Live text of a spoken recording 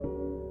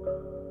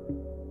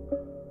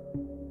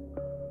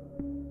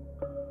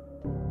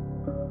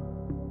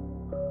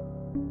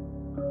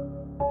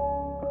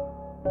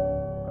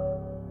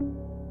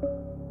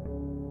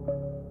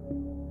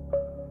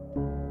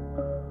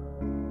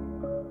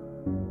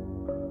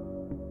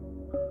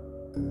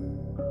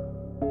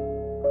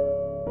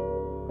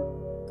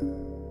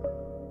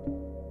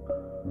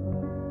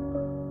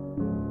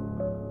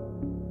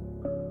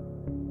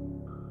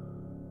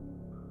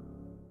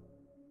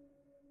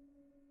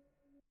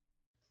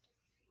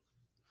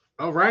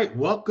All right,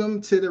 welcome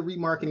to the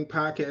Remarketing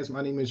Podcast.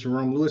 My name is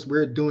Jerome Lewis.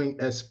 We're doing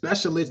a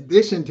special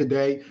edition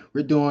today.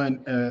 We're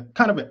doing a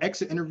kind of an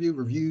exit interview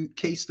review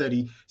case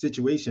study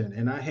situation.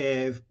 And I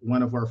have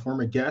one of our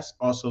former guests,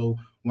 also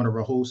one of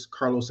our hosts,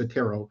 Carlos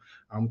Otero.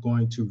 I'm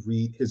going to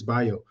read his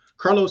bio.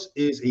 Carlos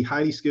is a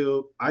highly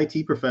skilled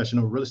IT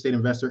professional, real estate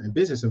investor, and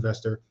business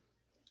investor.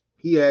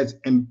 He has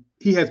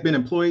been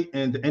employed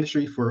in the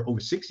industry for over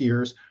 6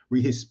 years,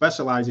 where he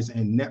specializes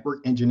in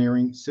network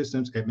engineering,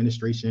 systems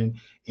administration,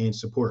 and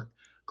support.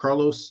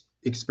 Carlos'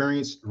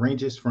 experience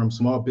ranges from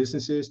small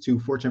businesses to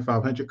Fortune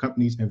 500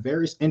 companies in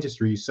various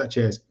industries such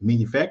as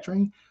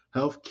manufacturing,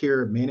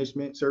 healthcare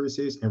management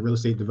services, and real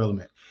estate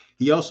development.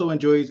 He also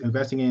enjoys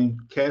investing in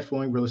cash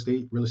flowing real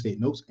estate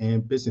notes,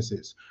 and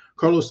businesses.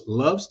 Carlos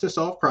loves to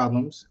solve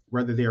problems,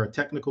 whether they are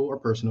technical or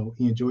personal.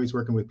 He enjoys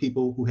working with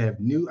people who have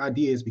new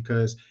ideas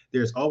because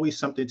there's always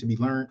something to be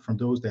learned from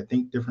those that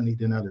think differently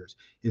than others.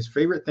 His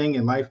favorite thing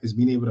in life is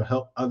being able to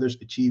help others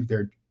achieve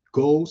their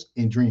goals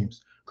and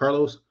dreams.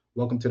 Carlos,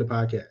 welcome to the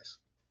podcast.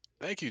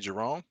 Thank you,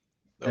 Jerome.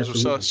 Those were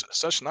Absolutely.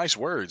 such nice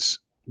words.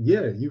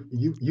 Yeah,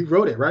 you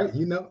wrote it, right?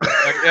 You know.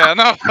 Yeah,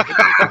 no.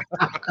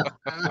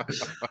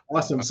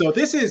 Awesome. So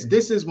this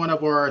is one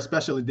of our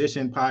special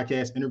edition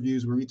podcast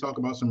interviews where we talk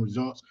about some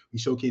results, we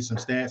showcase some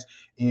stats,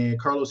 and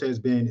Carlos has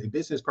been a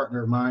business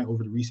partner of mine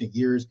over the recent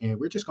years, and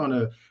we're just going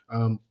to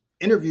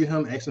interview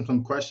him, ask him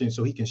some questions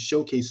so he can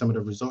showcase some of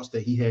the results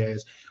that he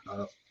has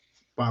uh,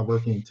 by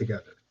working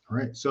together. All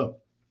right, so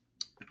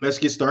let's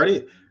get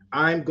started.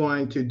 I'm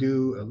going to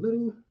do a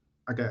little.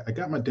 I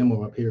got my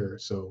demo up here,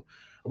 so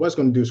I was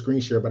going to do a screen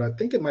share, but I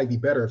think it might be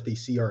better if they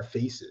see our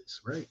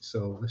faces, right?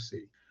 So let's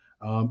see.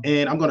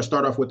 And I'm going to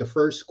start off with the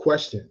first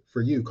question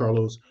for you,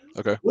 Carlos.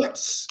 Okay.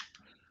 What's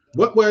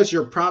what was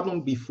your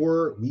problem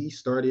before we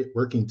started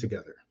working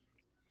together?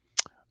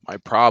 My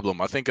problem.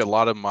 I think a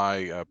lot of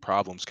my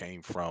problems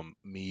came from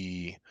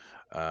me.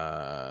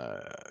 Uh,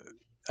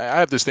 I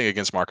have this thing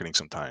against marketing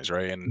sometimes,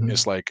 right? And Mhm.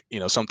 it's like,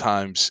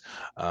 sometimes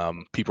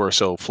people are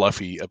so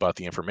fluffy about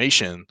the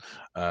information.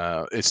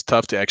 It's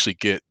tough to actually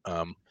get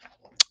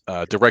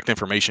direct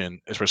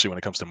information, especially when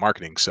it comes to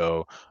marketing.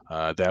 So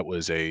that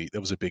was a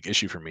big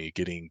issue for me,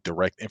 getting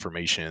direct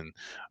information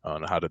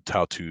on how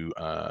to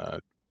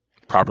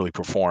properly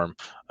perform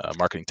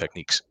marketing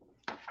techniques.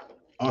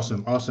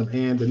 Awesome, awesome.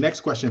 And the next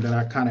question that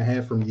I kind of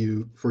have from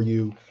you for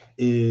you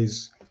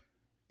is,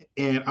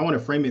 and I want to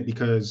frame it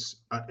because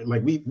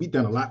like we've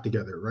done a lot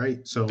together,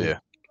 right? So Yeah.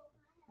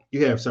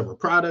 you have several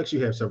products,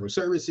 you have several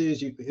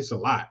services, it's a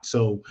lot.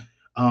 So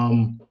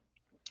um,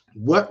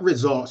 what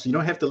results, you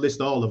don't have to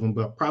list all of them,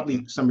 but Mhm.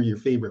 probably some of your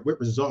favorite, what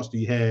results do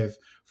you have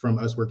from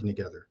us working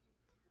together?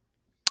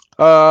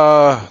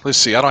 Let's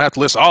see. I don't have to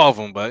list all of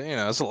them, but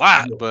it's a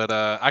lot. Yeah. But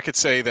I could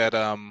say that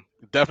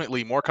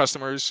definitely more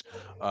customers,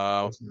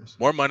 uh, Customers,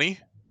 more money,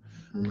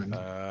 money.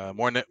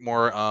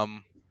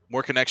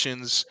 more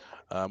connections,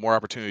 more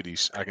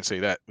opportunities. I can say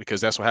that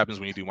because that's what happens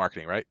when you do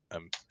marketing, right?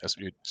 That's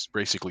you're just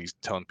basically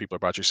telling people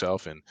about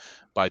yourself, and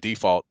by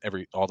default,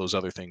 every all those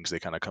other things they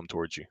kind of come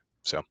towards you.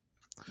 So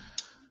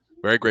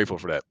very grateful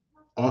for that.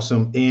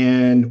 Awesome.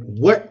 And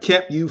what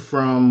kept you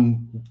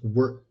from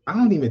work? I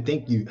don't even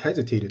think you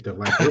hesitated to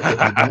like work with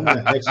me, but I'm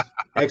gonna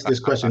ask this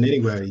question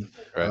anyway.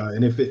 Right.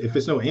 And if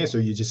it's no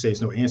answer, you just say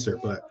it's no answer.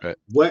 But Right.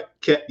 what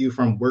kept you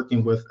from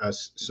working with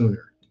us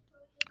sooner?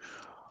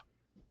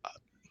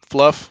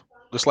 Fluff,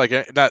 just like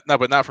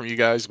not from you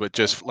guys, but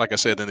just like I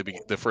said in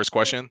the first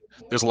question,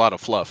 there's a lot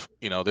of fluff.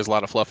 There's a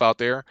lot of fluff out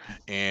there,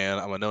 and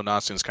I'm a no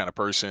nonsense kind of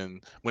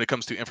person when it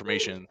comes to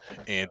information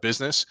and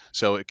business.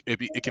 So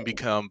it can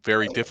become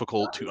very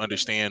difficult to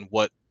understand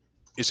what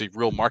is a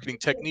real marketing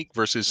technique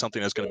versus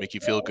something that's going to make you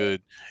feel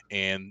good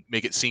and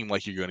make it seem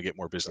like you're going to get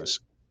more business.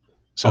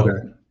 So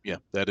Okay. yeah,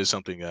 that is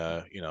something.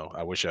 I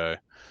wish I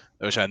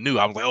knew.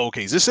 I was like, oh,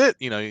 okay, is this it?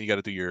 You got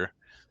to do your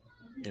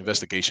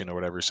investigation or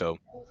whatever. So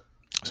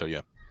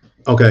yeah.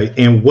 Okay.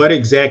 And what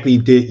exactly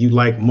did you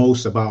like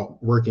most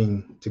about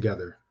working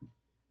together?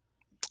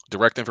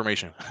 Direct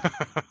information.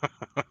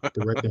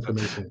 Direct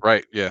information.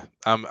 Right, yeah.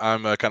 I'm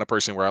a kind of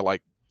person where I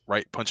like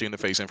right punching in the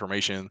face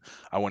information.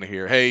 I want to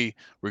hear, hey,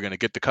 we're gonna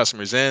get the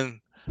customers in.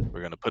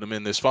 We're gonna put them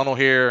in this funnel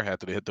here.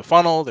 After they hit the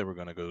funnel, then we're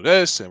gonna go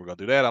this and we're gonna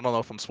do that. I don't know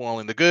if I'm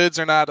spoiling the goods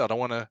or not. I don't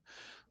want to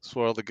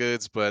spoil the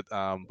goods, but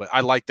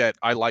I like that.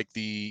 I like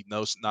the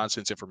no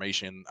nonsense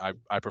information.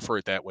 I prefer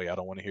it that way. I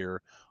don't want to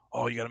hear,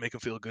 oh, you got to make them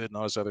feel good and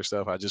all this other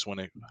stuff. I just want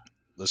to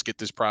let's get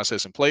this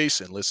process in place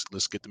and let's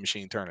get the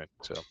machine turning.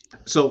 So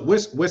So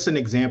what's an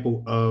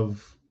example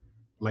of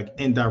like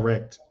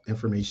indirect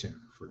information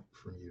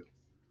from you?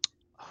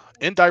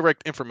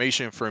 indirect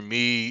information for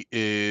me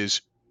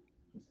is,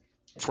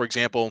 for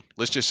example,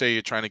 let's just say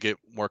you're trying to get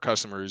more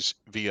customers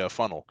via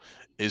funnel.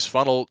 Is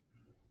funnel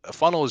A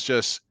funnel is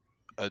just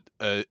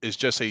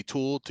a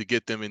tool to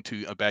get them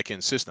into a back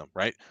end system,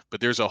 right? But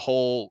there's a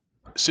whole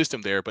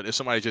system there. But if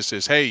somebody just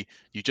says, "Hey,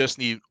 you just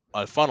need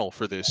a funnel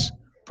for this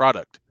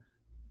product,"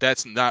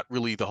 that's not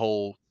really the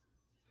whole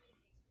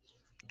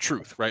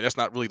truth, right? That's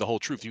not really the whole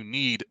truth. You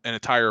need an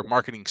entire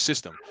marketing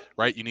system,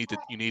 right? You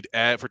need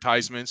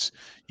advertisements,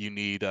 you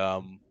need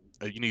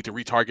you need to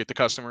retarget the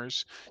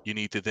customers, you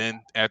need to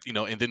then add,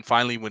 and then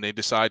finally when they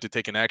decide to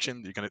take an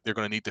action, they're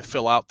gonna need to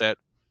fill out that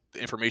the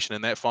information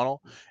in that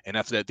funnel, and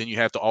after that, then you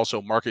have to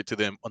also market to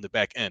them on the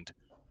back end.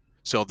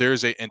 So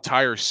there's an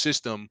entire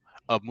system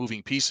of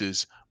moving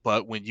pieces.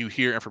 But when you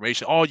hear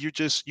information, oh, you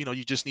just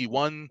need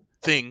one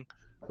thing,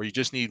 or you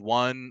just need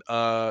one,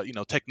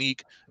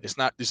 technique. It's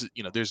not. This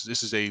is,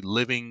 this is a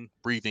living,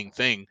 breathing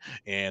thing.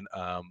 And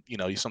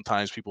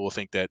sometimes people will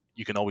think that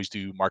you can always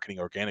do marketing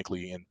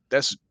organically, and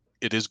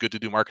it is good to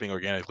do marketing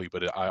organically.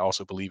 But I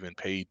also believe in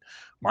paid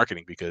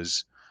marketing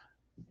because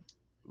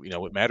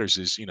what matters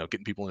is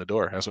getting people in the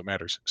door. That's what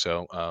matters.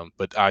 So,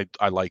 but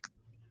I like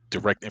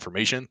direct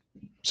information.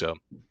 So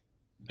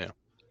yeah,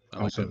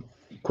 I like that.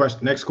 Awesome.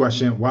 Next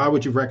question. Why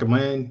would you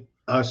recommend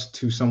us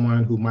to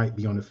someone who might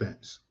be on the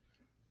fence?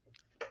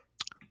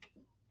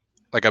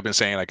 Like I've been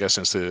saying, I guess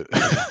since the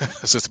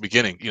since the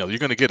beginning, you're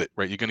going to get it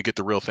right. You're going to get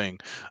the real thing.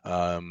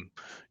 Um,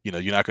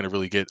 you're not going to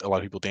really get a lot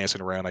of people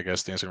dancing around. I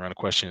guess dancing around the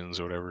questions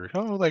or whatever.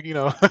 Oh, like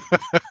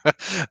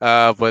but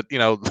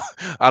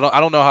I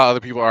don't know how other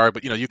people are,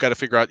 but you got to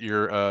figure out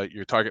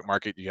your target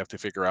market. You have to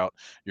figure out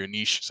your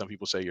niche. Some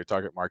people say your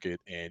target market,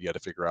 and you got to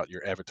figure out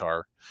your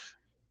avatar,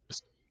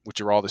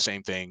 which are all the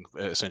same thing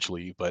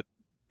essentially. But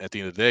at the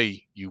end of the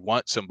day, you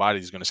want somebody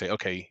who's going to say,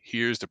 okay,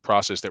 here's the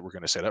process that we're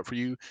going to set up for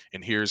you,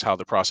 and here's how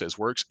the process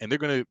works, and they're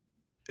going to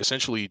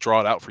essentially draw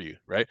it out for you,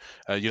 right?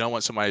 You don't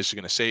want somebody who's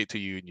going to say it to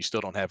you and you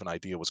still don't have an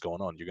idea what's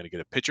going on. You're going to get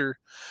a picture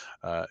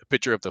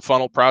of the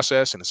funnel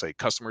process, and it's like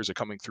customers are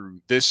coming through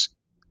this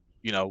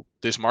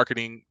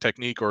marketing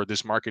technique or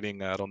this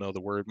marketing, I don't know the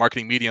word,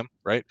 marketing medium,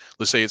 right?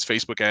 Let's say it's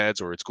Facebook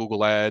ads or it's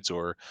Google ads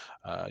or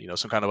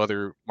some kind of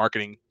other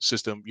marketing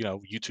system,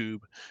 YouTube.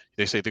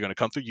 They say they're going to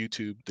come through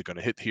YouTube, they're going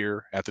to hit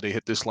here. After they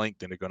hit this link,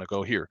 then they're going to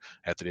go here.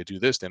 After they do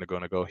this, then they're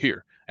going to go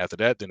here. After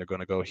that, then they're going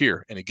to go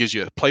here. And it gives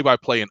you a play by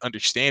play and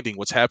understanding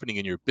what's happening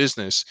in your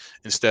business,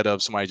 instead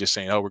of somebody just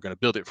saying, oh, we're going to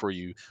build it for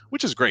you,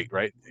 which is great,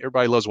 right?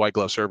 Everybody loves white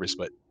glove service,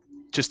 but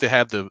just to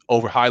have the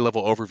high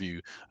level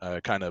overview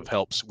kind of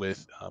helps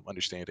with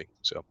understanding.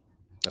 So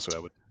that's what I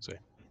would say.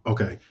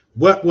 Okay.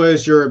 What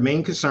was your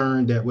main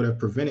concern that would have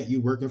prevented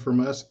you working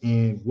from us,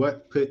 and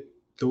what put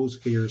those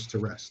fears to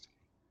rest?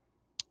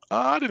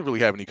 I didn't really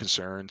have any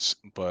concerns,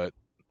 but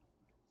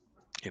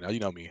you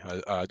know me.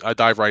 I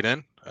dive right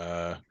in.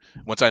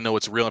 Once I know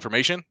it's real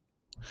information.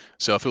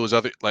 So if it was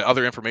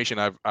other information,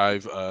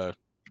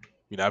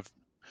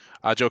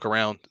 I joke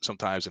around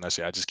sometimes and I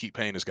say I just keep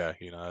paying this guy.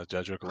 I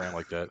joke around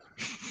like that.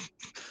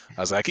 I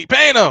was like, I keep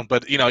paying them,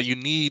 but you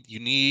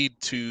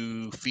need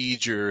to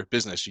feed your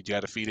business. You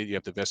got to feed it. You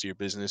have to invest in your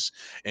business,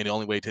 and the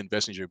only way to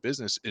invest in your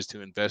business is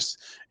to invest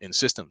in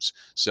systems.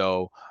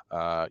 So,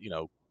 a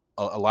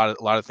lot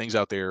of things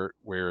out there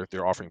where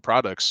they're offering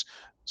products.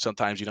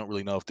 Sometimes you don't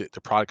really know if the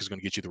product is going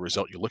to get you the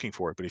result you're looking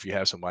for. But if you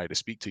have somebody to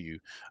speak to you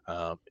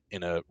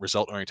in a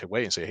result-oriented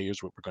way and say, "Hey,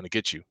 here's what we're going to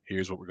get you.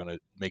 Here's what we're going to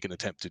make an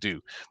attempt to do,"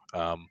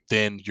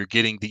 then you're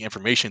getting the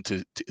information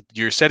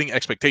you're setting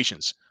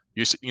expectations.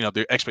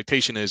 The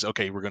expectation is,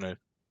 okay, we're gonna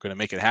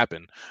make it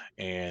happen,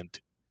 and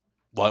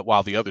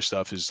while the other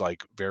stuff is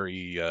like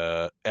very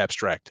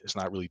abstract, it's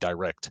not really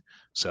direct.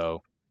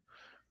 So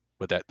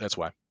but that's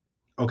why.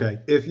 Okay.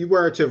 If you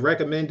were to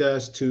recommend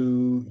us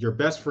to your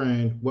best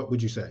friend, what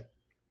would you say?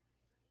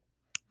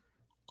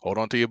 Hold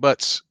on to your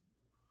butts.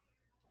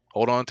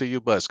 Hold on to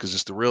your butts, because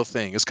it's the real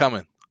thing. It's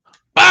coming.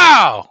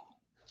 Bow,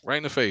 right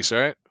in the face.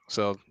 All right.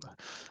 So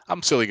I'm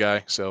a silly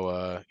guy,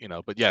 so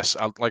but yes,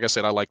 like I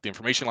said, I like the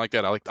information like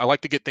that. I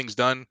like to get things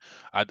done.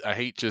 I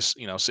hate just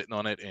sitting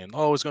on it and,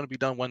 oh, it's going to be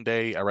done one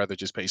day. I rather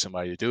just pay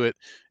somebody to do it,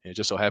 and it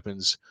just so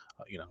happens,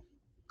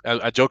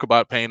 I joke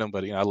about paying him,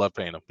 but I love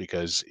paying him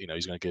because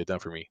he's going to get it done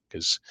for me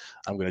because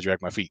I'm going to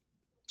drag my feet.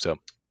 So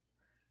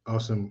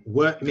Awesome.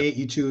 What yeah, made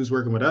you choose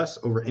working with us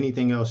over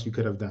anything else you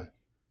could have done?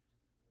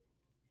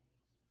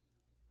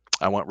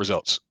 I want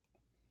results.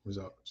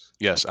 Results.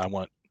 Yes, I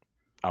want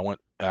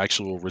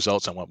actual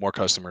results. I want more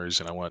customers,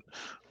 and I want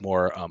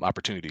more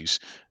opportunities.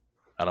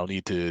 I don't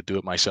need to do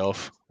it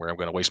myself, where I'm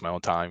going to waste my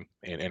own time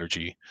and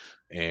energy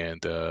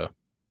and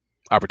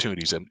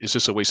opportunities. And it's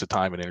just a waste of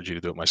time and energy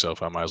to do it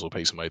myself. I might as well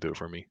pay somebody to do it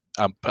for me.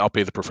 I'll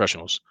pay the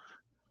professionals.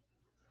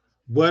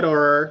 What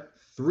are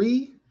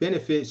three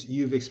benefits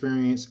you've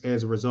experienced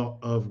as a result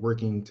of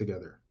working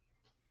together?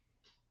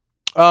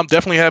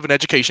 Definitely have an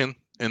education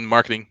in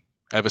marketing.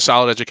 I have a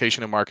solid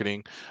education in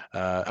marketing.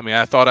 I mean,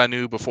 I thought I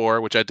knew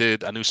before, which I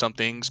did. I knew some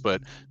things,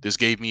 but this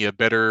gave me a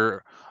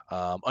better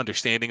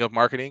understanding of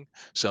marketing.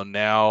 So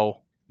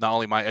now, not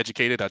only am I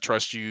educated, I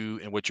trust you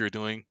in what you're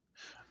doing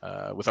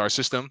with our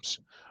systems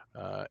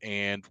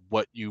and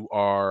what you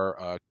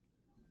are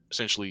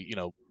essentially.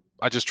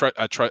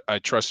 I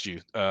trust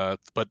you.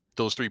 But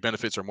those three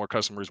benefits are more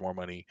customers, more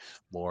money,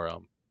 more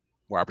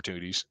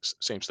opportunities.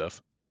 Same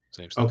stuff.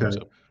 Same stuff. Okay.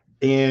 So.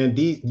 And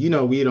these,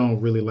 we don't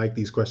really like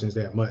these questions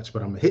that much,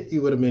 but I'm gonna hit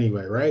you with them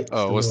anyway, right? It's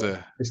Oh, the what's little,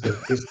 the? it's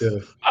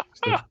the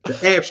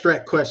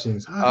abstract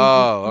questions. How do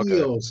you Oh, okay,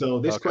 feel? So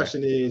this okay.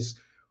 question is,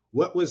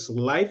 what was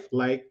life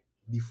like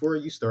before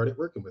you started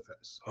working with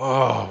us?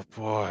 Oh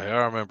boy,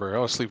 I remember I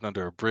was sleeping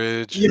under a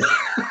bridge. Yeah.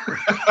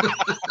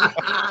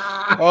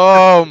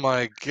 Oh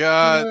my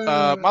God.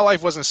 Uh, My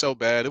life wasn't so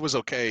bad. It was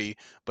okay,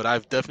 but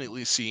I've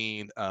definitely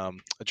seen a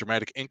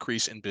dramatic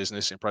increase in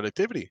business and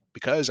productivity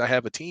because I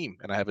have a team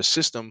and I have a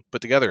system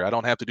put together. I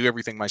don't have to do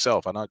everything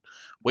myself. I'm not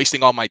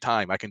wasting all my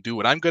time. I can do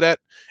what I'm good at,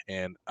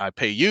 and I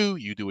pay you.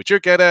 You do what you're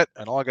good at,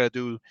 and all I gotta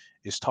do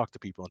is talk to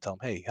people and tell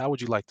them, "Hey, how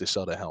would you like to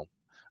sell the helm?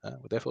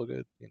 Would that feel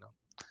good?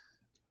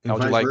 How and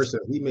would you vice like?" versa.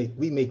 We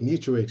make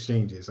mutual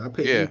exchanges. I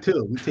pay you Yeah,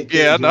 too. We take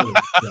care of yeah, I each know.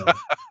 other. So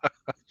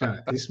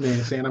this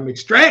man saying I'm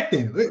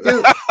extracting.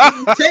 Yo,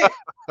 take.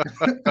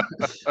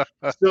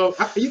 So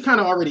you kind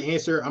of already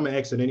answered. I'm gonna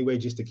ask it anyway,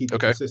 just to keep the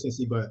Okay,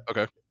 consistency. But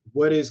okay.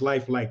 what is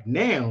life like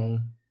now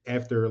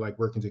after like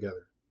working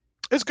together?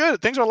 It's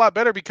good. Things are a lot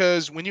better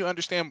because when you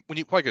understand, when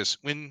you like us,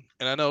 and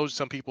I know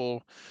some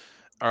people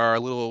are a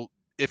little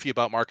iffy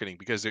about marketing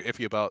because they're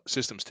iffy about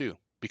systems too,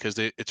 because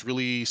it's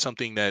really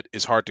something that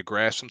is hard to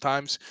grasp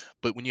sometimes.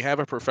 But when you have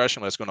a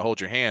professional that's going to hold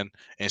your hand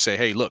and say,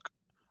 "Hey, look,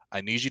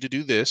 I need you to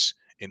do this,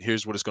 and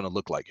here's what it's going to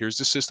look like. Here's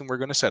the system we're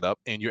going to set up,"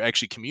 and you're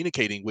actually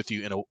communicating with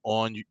you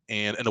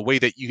and in a way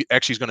that you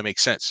actually is going to make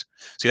sense.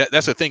 See,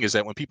 that's the thing is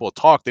that when people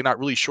talk, they're not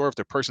really sure if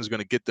their person is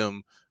going to get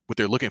them what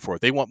they're looking for.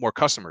 They want more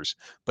customers,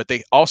 but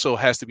they also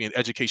has to be an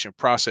education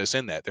process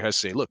in that. There has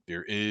to say, look,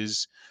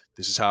 this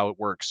is how it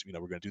works. We're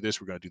going to do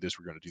this, we're going to do this,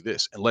 we're going to do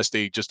this. Unless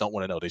they just don't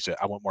want to know, they say,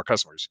 I want more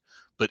customers.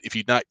 But if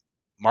you're not,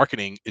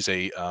 marketing is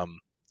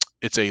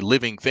it's a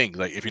living thing.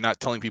 Like if you're not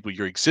telling people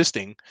you're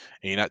existing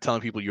and you're not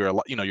telling people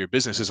your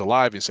business is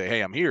alive and say,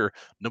 hey, I'm here,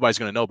 nobody's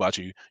going to know about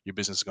you. Your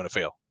business is going to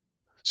fail.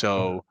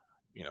 Okay. So,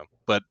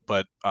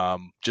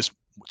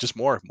 just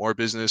more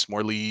business,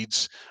 more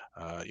leads,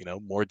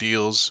 more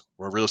deals,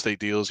 more real estate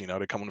deals.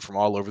 They're coming from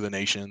all over the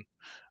nation.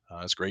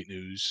 It's great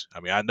news.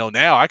 I mean, I know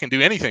now I can do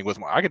anything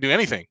I can do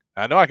anything.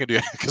 I know I can do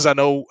it because I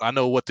know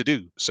what to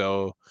do.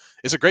 So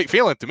it's a great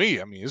feeling to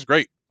me. I mean, it's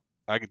great.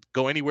 I could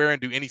go anywhere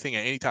and do anything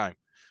at any time.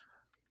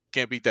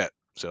 Can't beat that.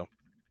 So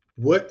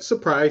What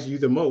surprised you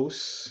the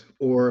most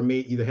or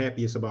made you the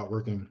happiest about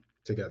working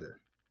together?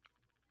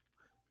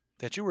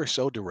 that you were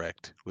so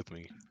direct with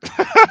me.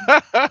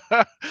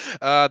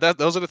 That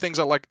those are the things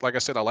I like. Like I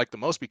said, I like the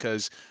most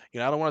because I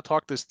don't want to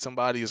talk to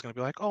somebody who's going to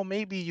be like, oh,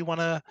 maybe you want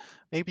to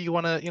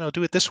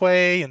do it this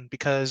way, and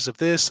because of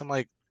this, I'm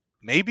like,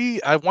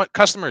 maybe I want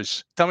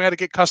customers. Tell me how to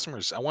get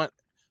customers. I want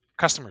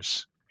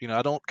customers.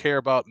 I don't care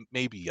about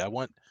maybe. I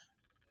want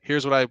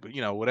here's what I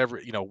whatever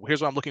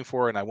here's what I'm looking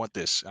for, and I want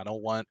this. I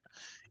don't want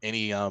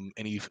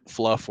any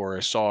fluff or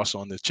a sauce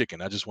on the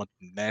chicken. I just want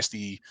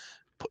nasty,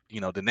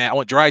 I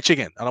want dry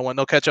chicken. I don't want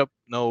no ketchup,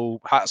 no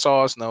hot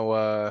sauce,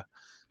 no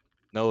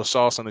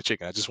sauce on the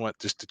chicken. I just want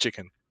just the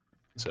chicken.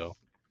 So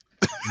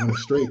Want it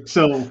straight.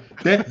 So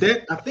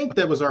that I think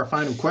that was our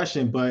final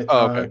question, but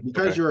oh, okay,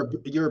 because okay.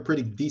 you're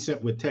pretty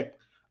decent with tech,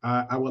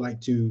 I would like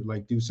to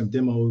like do some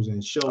demos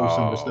and show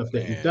some of the Oh stuff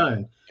that you've man,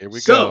 done. here we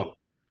go.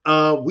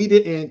 So we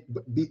didn't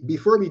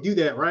before we do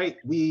that, right?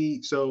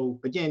 So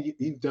again,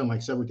 you've done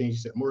like several things. You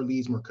said more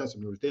leads, more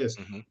customers, this.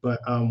 Hmm. But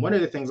one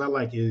of the things I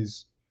like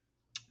is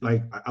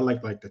like I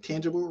like the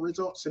tangible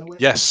results in a way.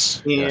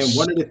 Yes, And yes.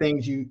 one of the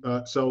things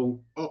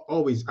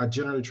always I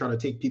generally try to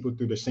take people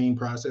through the same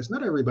process.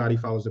 Not everybody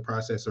follows the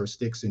process or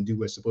sticks and do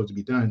what's supposed to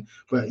be done,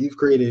 but Hmm. you've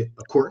created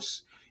a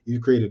course,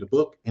 you've created a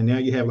book, and now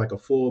you have like a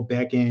full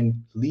back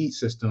end lead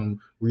system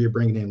where you're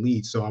bringing in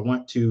leads. So I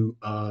want to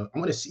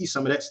see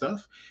some of that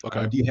stuff.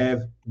 Okay. Do you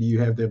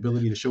have the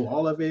ability to show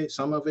all of it,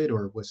 some of it,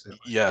 or what's that like?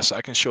 Yes,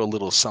 I can show a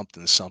little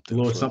something, A something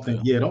little for something.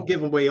 the. Yeah, don't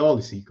give away all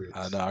the I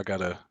secrets. know I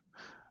gotta.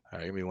 All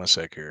right, give me one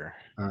sec here.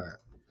 All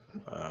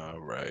right.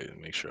 Right,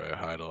 make sure I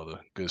hide all the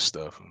good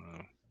stuff.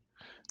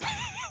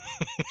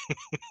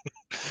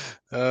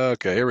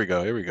 Okay, here we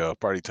go. Here we go.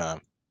 Party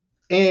time.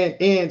 And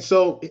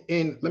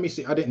let me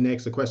see. I didn't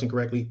ask the question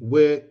correctly.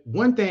 With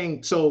one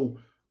thing, so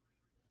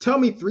tell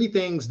me three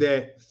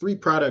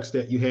products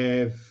that you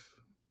have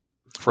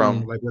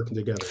from From like working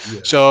together.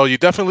 Yeah. So you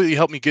definitely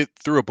helped me get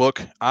through a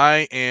book.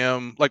 I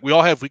am like we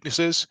all have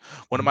weaknesses.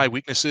 One of my Mhm.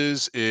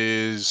 weaknesses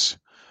is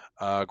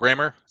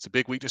grammar. It's a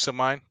big weakness of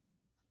mine.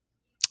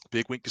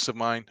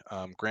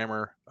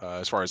 Grammar,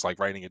 as far as like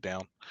writing it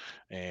down,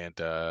 and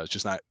it's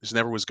just not. Just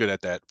never was good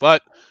at that.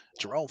 But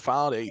Jerome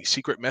found a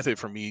secret method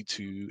for me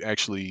to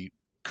actually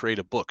create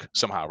a book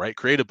somehow. Right,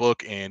 create a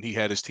book, and he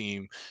had his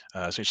team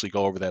essentially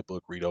go over that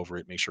book, read over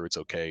it, make sure it's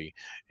okay,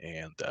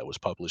 and was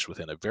published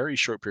within a very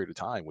short period of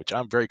time. Which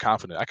I'm very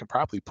confident I can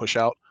probably push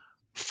out.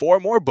 Four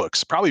more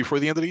books probably before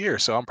the end of the year,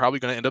 so I'm probably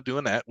going to end up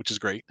doing that, which is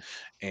great.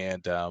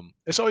 And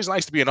it's always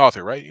nice to be an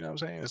author, right? You know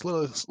what I'm saying? It's a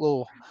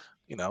little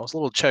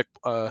check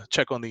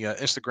on the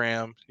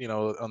Instagram,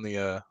 on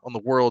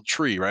the world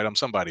tree, right? I'm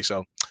somebody,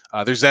 so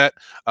There's that.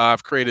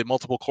 I've created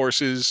multiple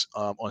courses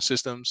on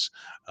systems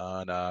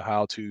on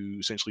how to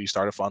essentially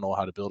start a funnel,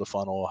 how to build a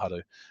funnel,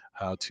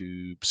 how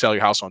to sell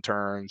your house on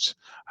terms,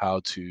 how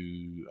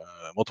to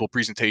multiple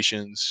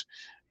presentations.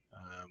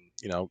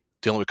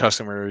 Dealing with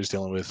customers,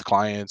 dealing with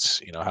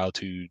clients. How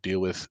to deal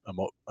with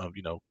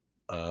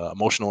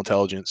emotional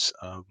intelligence,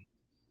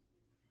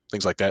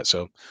 things like that.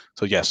 So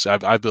yes,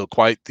 I've built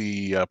quite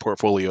the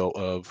portfolio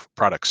of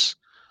products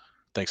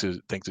thanks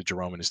to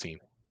Jerome and his team.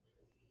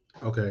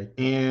 Okay.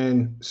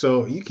 And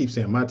so you keep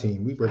saying my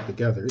team, we work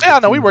together. It's a Yeah,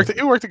 no, we team worked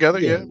effort. we worked together.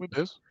 Yeah. Yeah, we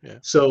did. Yeah,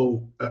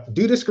 So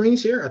do the screen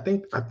share. I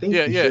think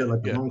yeah, you yeah, share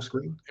like the yeah. wrong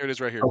screen. Here it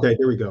is, right here. Okay,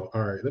 there we go.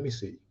 All right, let me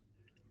see.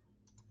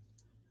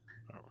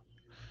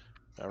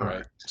 All All right.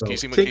 right. Can you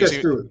So see? take Can you us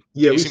see? through it.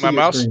 Yeah, Can you we see see my your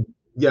mouse? screen.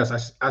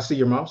 Yes, I see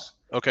your mouse.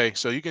 Okay,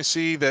 so you can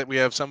see that we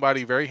have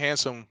somebody very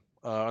handsome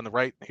on the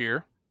right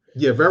here.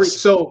 Yeah, very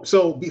This,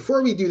 so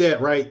before we do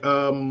that, right?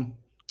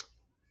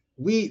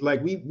 We've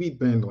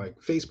been like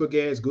Facebook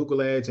ads,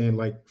 Google ads, and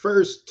like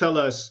first tell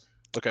us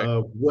okay.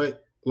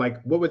 what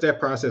was that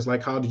process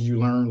like? How did you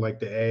learn like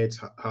the ads,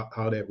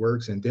 how that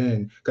works, and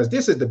then because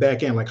this is the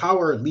back end, like how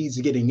are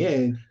leads getting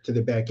in to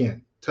the back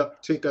end?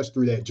 Take us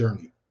through that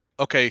journey.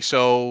 Okay,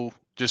 so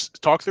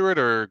just talk through it,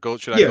 or go.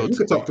 Should I Yeah, go you to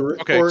could the? talk through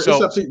it, Okay, or it's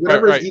so up to you, right,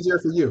 whatever is right. easier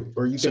for you,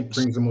 or you So, think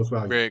brings the most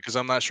value. right, because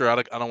I'm not sure. I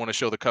don't want to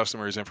show the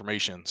customers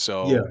information. Yeah.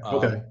 So,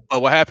 Okay.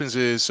 but what happens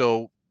is,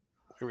 so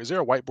is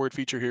there a whiteboard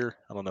feature here?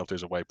 I don't know if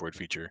there's a whiteboard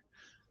feature.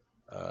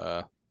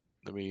 Uh,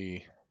 let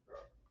me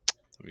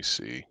let me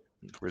see.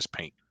 Where's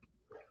Paint?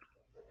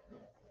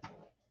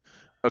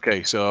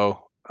 Okay,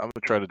 so I'm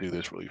gonna try to do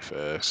this really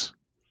fast.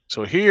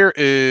 So here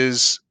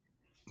is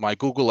my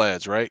Google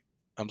Ads, right?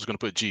 I'm just gonna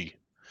put G.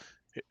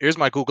 Here's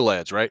my Google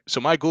Ads, right? So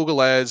my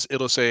Google Ads,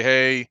 it'll say,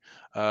 hey,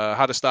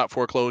 how to stop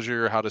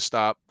foreclosure, how to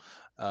stop,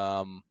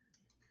 um,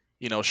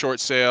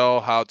 short sale,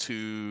 how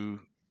to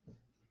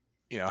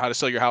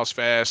sell your house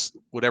fast,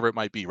 whatever it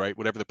might be, right?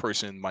 Whatever the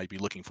person might be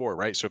looking for,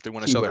 right? So if they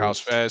want to sell their house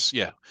Keywords. fast,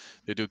 yeah,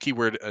 they do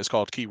keyword. It's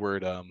called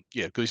keyword.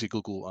 Yeah, basically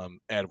Google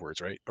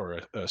AdWords, right?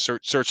 Or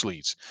search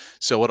leads.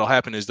 So what'll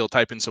happen is they'll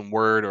type in some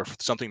word or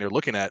something they're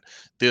looking at.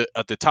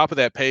 At the top of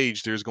that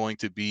page, there's going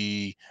to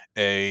be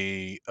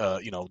there's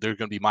going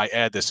to be my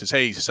ad that says,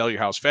 "Hey, sell your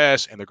house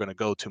fast," and they're going to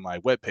go to my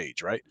web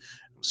page, right?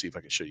 Let's see if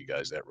I can show you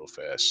guys that real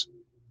fast.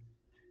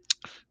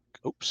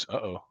 Oops.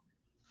 Uh-oh.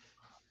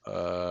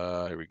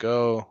 Here we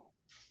go.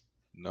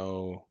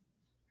 No.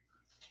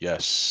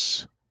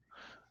 Yes.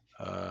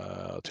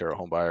 Otero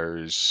home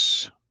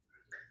buyers.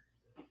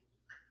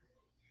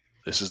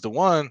 This is the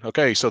one.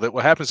 Okay, so that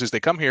what happens is they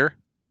come here,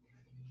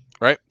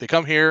 right? They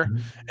come here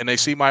Mhm. and they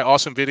see my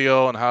awesome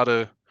video on how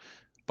to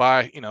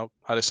buy,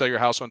 how to sell your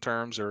house on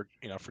terms or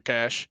for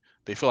cash.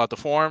 They fill out the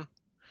form.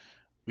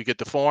 We get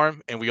the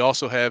form, and we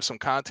also have some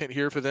content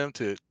here for them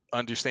to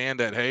understand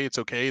that hey, it's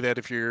okay that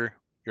if your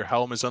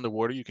home is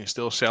underwater, you can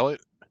still sell it.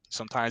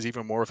 Sometimes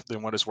even more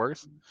than what it's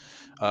worth.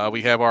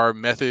 We have our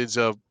methods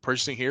of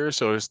purchasing here,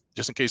 so it's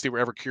just in case they were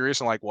ever curious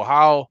and like, well,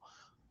 how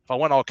if I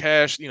want all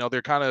cash,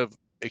 they're kind of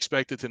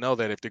expected to know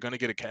that if they're going to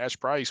get a cash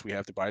price, we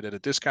have to buy it at a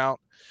discount.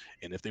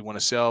 And if they want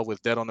to sell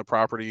with debt on the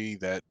property,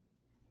 that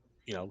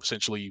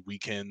essentially we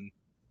can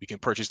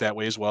purchase that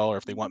way as well. Or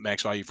if they want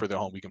max value for their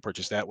home, we can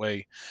purchase that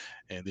way.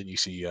 And then you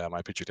see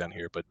my picture down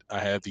here, but I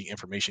have the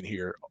information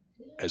here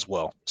as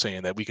well,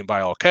 saying that we can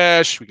buy all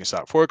cash, we can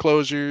stop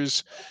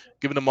foreclosures,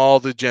 giving them all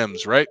the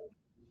gems, right?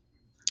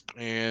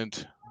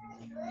 And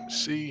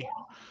see,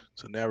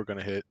 so now we're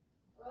gonna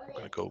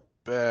go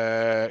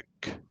back,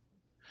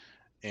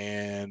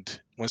 and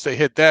once they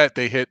hit that,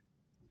 they hit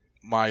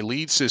my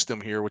lead system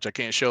here, which I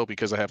can't show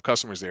because I have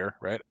customers there,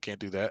 right? Can't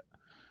do that.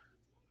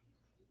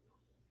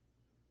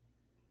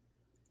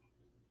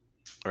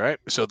 All right.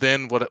 So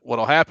then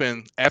what'll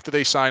happen after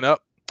they sign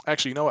up?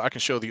 Actually, you know what? I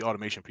can show the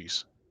automation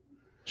piece.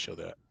 Show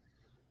that.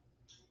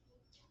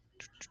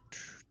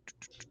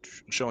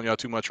 I'm showing y'all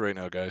too much right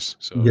now, guys.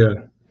 So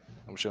Yeah.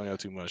 I'm showing y'all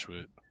too much,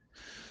 but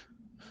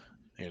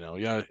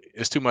yeah,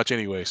 it's too much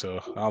anyway.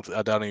 So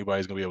I doubt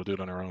anybody's gonna be able to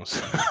do it on their own.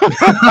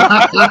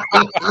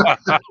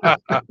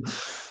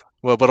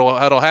 Well, but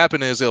what'll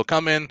happen is they'll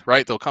come in,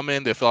 right? They'll come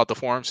in, they fill out the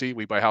form. See,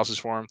 we buy houses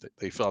form.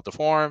 They fill out the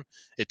form.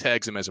 It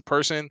tags them as a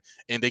person,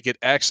 and they get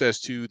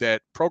access to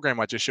that program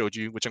I just showed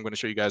you, which I'm going to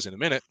show you guys in a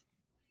minute.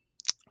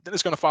 Then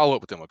it's going to follow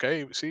up with them.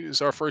 Okay, see, this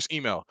is our first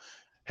email.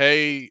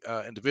 Hey,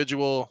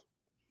 individual,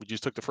 we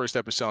just took the first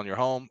step of selling your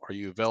home. Are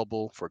you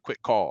available for a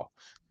quick call?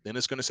 Then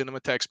it's going to send them a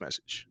text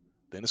message.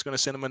 Then it's going to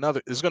send them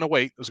another. It's going to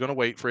wait. It's going to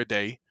wait for a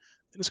day.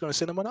 Then it's going to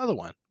send them another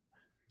one.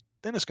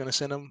 Then it's going to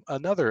send them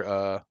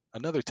another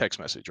text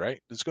message, right?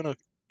 It's going to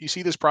you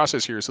see this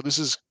process here. So this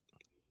is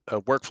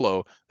a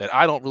workflow that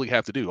I don't really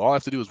have to do. All I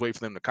have to do is wait for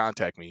them to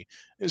contact me.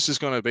 It's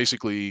just going to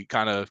basically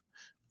kind of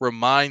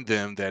remind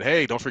them that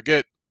hey, don't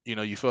forget,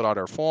 you filled out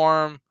our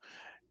form.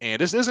 And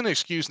this isn't an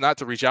excuse not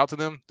to reach out to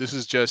them. This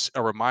is just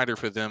a reminder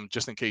for them,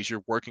 just in case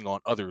you're working on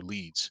other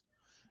leads.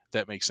 If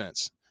that makes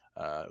sense.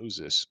 Who's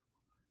this?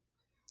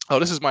 Oh,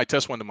 this is my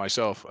test one to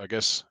myself. I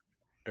guess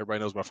everybody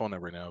knows my phone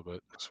number now, but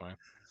that's fine.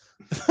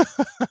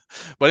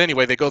 But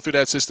anyway, they go through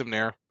that system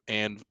there,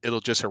 and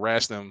it'll just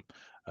harass them.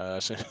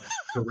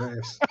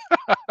 Harass.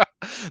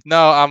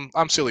 No,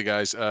 I'm silly,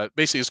 guys.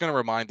 Basically, it's going to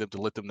remind them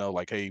to let them know,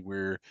 like, hey,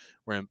 we're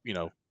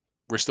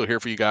still here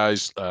for you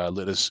guys.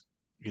 Let us,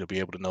 be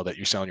able to know that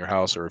you're selling your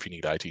house, or if you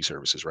need IT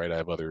services, right? I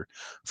have other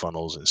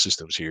funnels and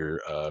systems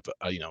here,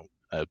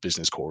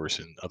 business course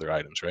and other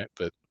items, right?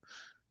 But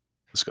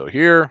let's go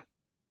here.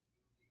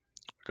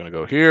 We're going to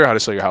go here. How to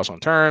sell your house on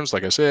terms.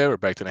 Like I said, we're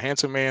back to the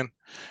handsome man.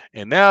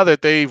 And now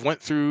that they've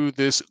went through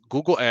this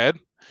Google ad,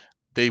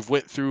 they've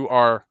went through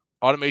our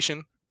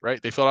automation,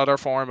 right? They filled out our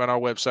form on our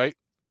website,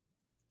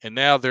 and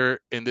now they're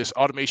in this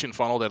automation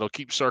funnel that'll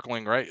keep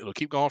circling, right? It'll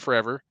keep going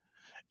forever.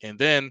 And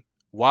then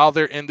while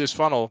they're in this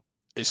funnel,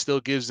 it still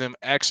gives them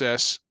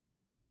access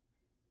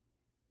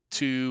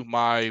to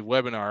my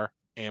webinar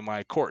and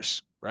my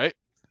course, right?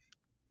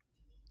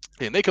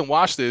 And they can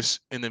watch this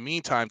in the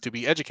meantime to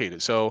be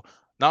educated. So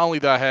not only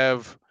do I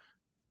have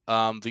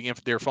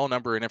their phone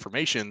number and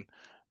information,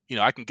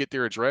 I can get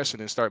their address and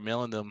then start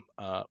mailing them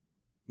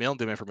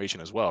information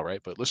as well,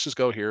 right? But let's just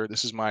go here.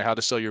 This is my how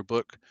to sell your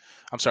book.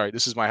 I'm sorry,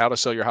 this is my how to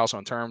sell your house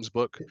on terms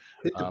book.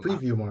 Hit the Um,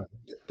 preview one.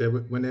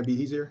 Wouldn't that be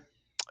easier?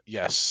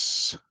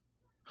 yes,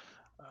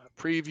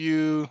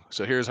 preview.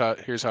 So here's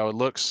how it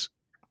looks.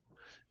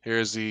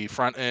 Here's the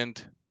front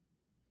end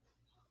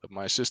of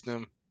my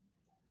system.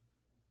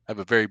 I have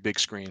a very big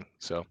screen,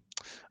 so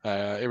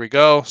here we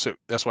go. So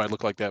that's why I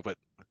look like that. But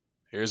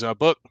here's our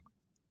book.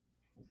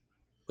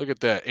 Look at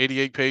that,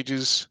 88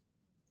 pages,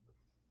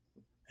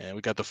 and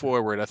we got the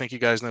foreword. I think you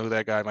guys know who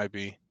that guy might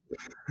be.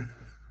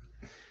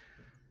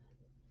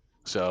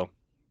 So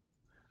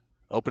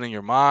opening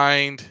your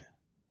mind.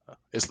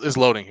 It's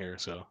loading here,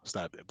 so it's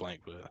not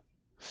blank, but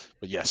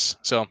yes.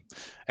 So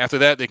after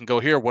that, they can go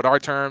here. What are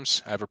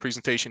terms? I have a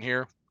presentation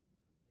here.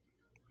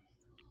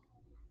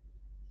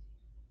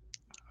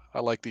 I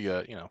like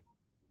the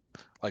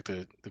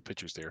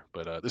pictures there.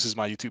 But this is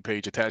my YouTube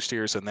page attached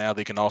here, so now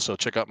they can also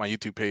check out my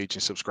YouTube page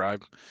and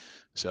subscribe.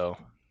 So,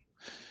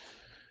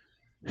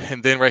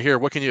 and then right here,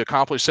 what can you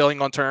accomplish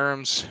selling on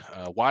terms?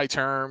 Why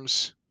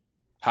terms?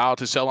 How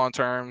to sell on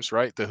terms?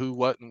 Right? The who,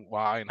 what, and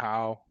why, and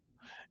how.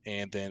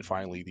 And then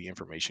finally, the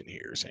information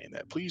here saying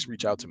that please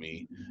reach out to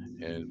me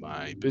in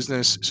my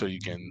business so you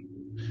can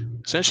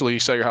essentially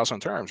sell your house on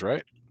terms,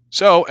 right?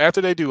 So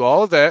after they do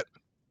all that,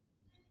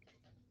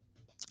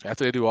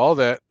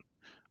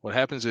 what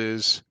happens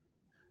is,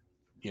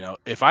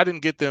 if I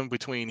didn't get them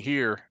between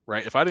here,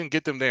 right? If I didn't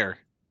get them there,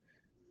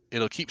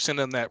 it'll keep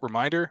sending them that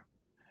reminder,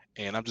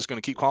 and I'm just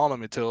going to keep calling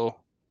them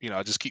until,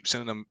 I just keep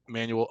sending them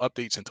manual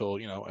updates until,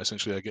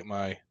 essentially I get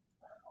my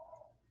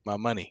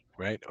money,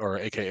 right? Or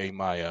AKA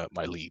my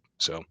lead.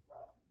 So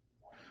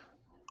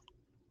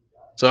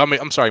I mean,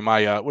 I'm sorry,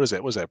 my what is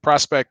that? What is that?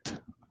 Prospect.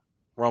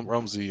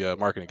 Rome's the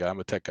marketing guy. I'm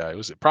a tech guy.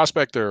 Was it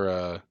prospect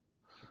or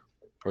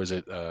is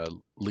it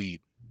lead?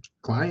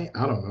 Client?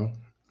 I don't know.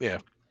 Yeah,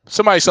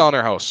 somebody selling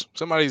their house.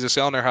 Somebody's just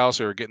selling their house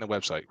or getting a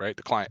website, right?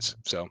 The clients.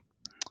 So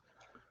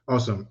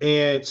Awesome.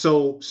 And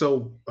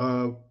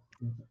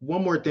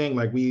one more thing,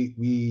 like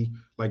we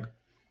like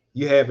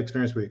you have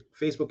experience with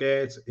Facebook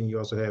ads and you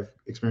also have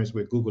experience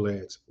with Google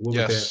ads. What was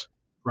that yes.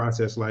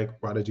 process like?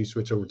 Why did you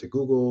switch over to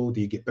Google?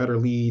 Do you get better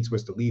leads?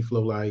 What's the lead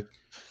flow like?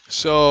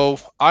 So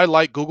I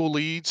like Google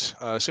Leads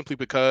simply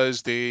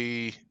because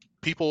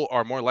people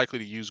are more likely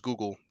to use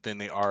Google than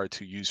they are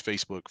to use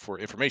Facebook for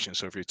information.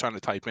 So if you're trying to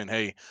type in,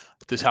 "Hey,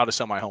 this how to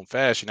sell my home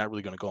fast," you're not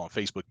really going to go on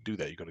Facebook to do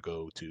that. You're going to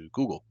go to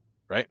Google,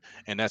 right?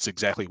 And that's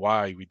exactly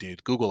why we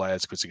did Google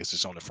Ads, because it gets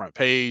us on the front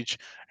page,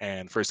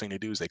 and first thing they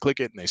do is they click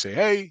it and they say,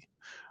 "Hey,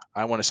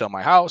 I want to sell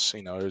my house."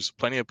 There's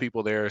plenty of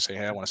people there saying,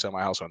 "Hey, I want to sell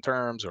my house on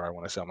terms," or "I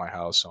want to sell my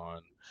house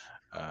on,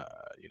 uh,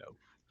 you know,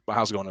 my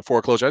house is going into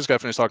foreclosure." I just got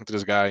finished talking to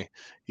this guy.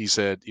 He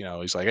said,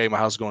 he's like, "Hey, my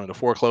house is going into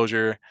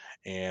foreclosure,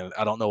 and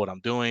I don't know what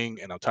I'm doing,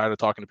 and I'm tired of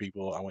talking to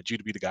people. I want you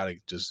to be the guy to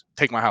just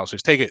take my house.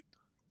 Just take it.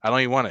 I don't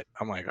even want it."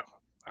 I'm like,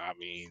 I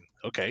mean,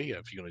 okay,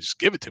 if you're gonna just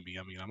give it to me,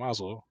 I mean, I might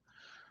as well,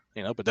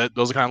 but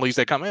those are the kind of leads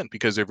that come in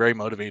because they're very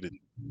motivated.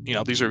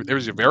 These are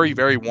very,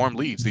 very warm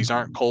leads. These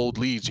aren't cold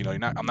leads.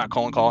 I'm not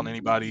calling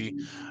anybody.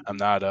 I'm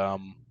not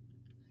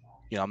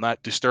I'm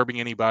not disturbing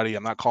anybody.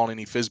 I'm not calling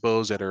any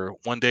FISBOs that are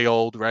 1 day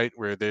old, right?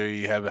 Where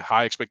they have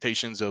high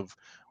expectations of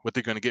what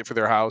they're going to get for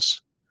their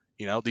house.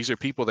 These are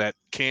people that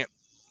can't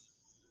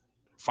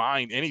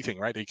find anything,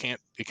 right? They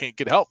can't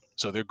get help.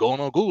 So they're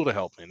going on Google to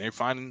help, and they're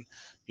finding,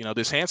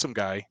 this handsome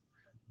guy,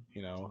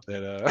 that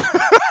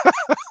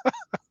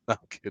no,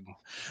 I'm kidding.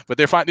 But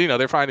they're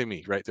finding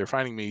me, right? They're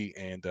finding me,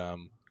 and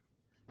I'm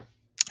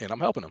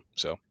helping them.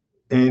 So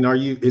And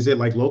is it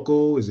like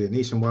local? Is it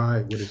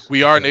nationwide? we What's are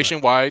that like?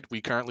 nationwide.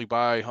 We currently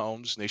buy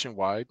homes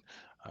nationwide,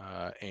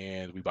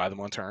 and we buy them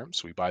on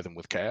terms. We buy them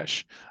with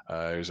cash.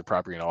 There's a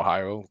property in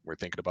Ohio we're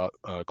thinking about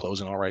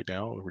closing on right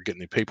now. We're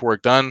getting the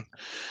paperwork done,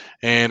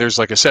 and there's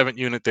like a 7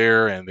 unit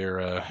there, and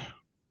they're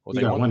well,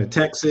 You they got want, one in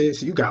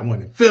Texas, you got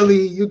one in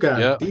Philly, you yeah,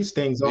 got these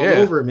things all yeah.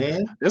 over,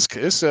 man.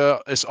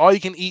 It's all you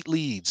can eat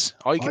leads,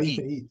 all you All can you eat,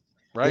 can eat.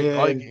 right?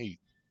 All you can And eat.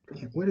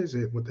 what is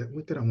it? What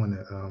did I want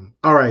to?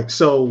 All right,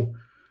 so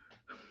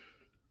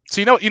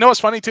So what's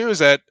funny too is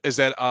that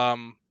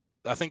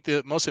I think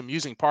the most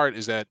amusing part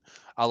is that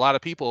a lot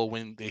of people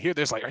when they hear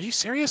this like, are you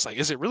serious? Like,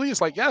 is it really?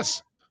 It's like,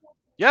 yes,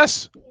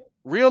 yes,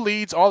 real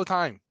leads all the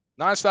time,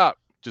 nonstop.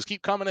 Just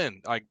keep coming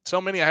in. Like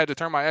so many, I had to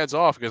turn my ads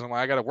off because I'm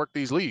like, I got to work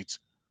these leads.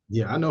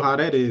 yeah, I know how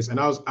that is, and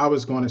I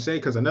was going to say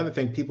because another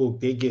thing, people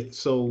they get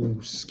so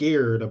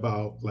scared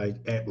about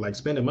like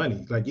spending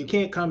money. Like you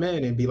can't come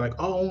in and be like,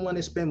 oh, I want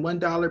to spend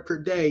 $1 per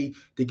day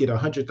to get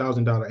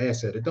 $100,000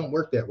 asset. It don't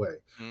work that way.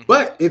 Hmm.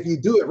 But if you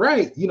do it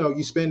right,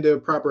 you spend the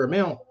proper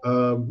amount,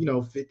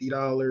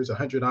 $50,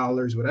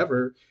 $100,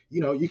 whatever,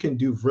 you can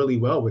do really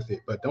well with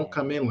it. But don't Hmm.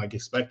 come in like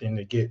expecting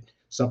to get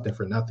something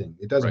for nothing.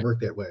 It doesn't Right, work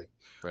that way.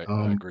 right.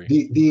 I agree.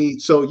 The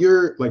so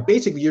you're like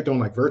basically you're doing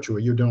like virtual,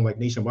 you're doing like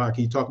nationwide.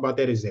 Can you talk about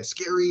that? Is that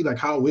scary? Like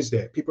how is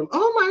that? People are,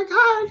 oh my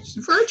god, it's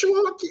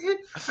virtual again.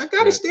 I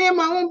gotta Right. stay in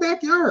my own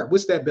backyard.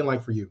 What's that been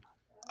like for you?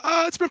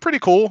 It's been pretty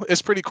cool.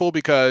 It's pretty cool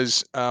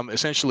because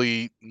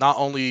essentially, not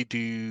only do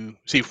you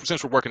see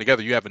since we're working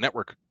together, you have a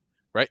network,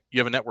 right? You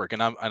have a network,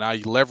 and I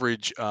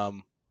leverage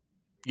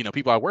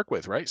people I work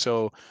with, right?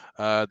 So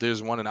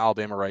there's one in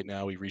Alabama right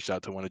now. We reached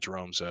out to one of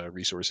Jerome's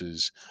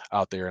resources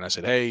out there, and I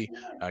said, hey,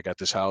 I got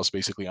this house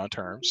basically on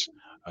terms.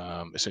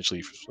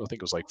 Essentially, I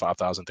think it was like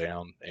 5,000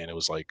 down, and it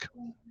was like,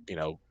 you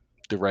know,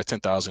 the rest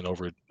 10,000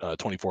 over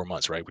 24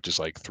 months, right? Which is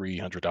like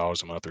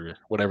 $300 a month or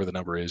whatever the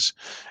number is.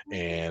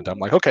 And I'm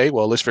like, okay,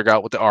 well, let's figure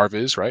out what the ARV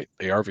is, right?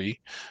 The ARV,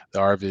 the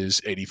ARV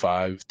is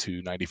 85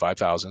 to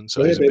 95,000.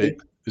 So Go ahead, baby.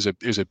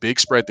 there's a big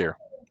spread there.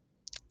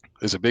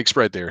 There's a big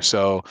spread there.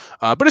 So,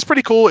 but it's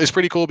pretty cool. It's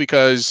pretty cool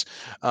because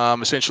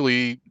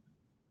essentially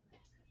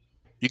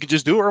you can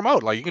just do it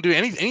remote. Like you can do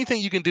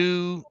anything you can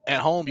do at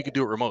home, you can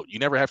do it remote. You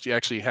never have to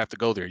actually have to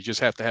go there. You just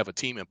have to have a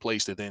team in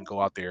place to then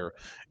go out there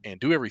and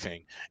do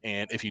everything.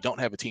 And if you don't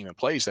have a team in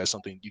place, that's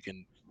something you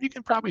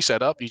can probably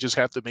set up. You just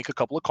have to make a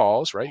couple of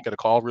calls, right? You got to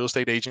call a real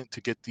estate agent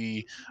to get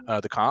the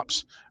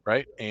comps,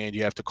 right? And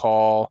you have to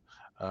call,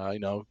 uh, you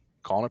know,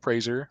 call an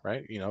appraiser,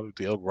 right?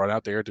 They'll run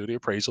out there, do the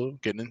appraisal,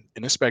 get an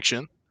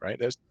inspection, right?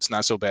 That's it's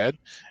not so bad.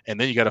 And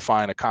then you got to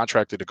find a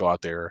contractor to go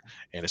out there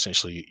and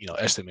essentially,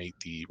 estimate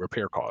the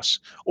repair costs.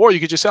 Or you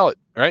could just sell it,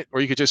 right?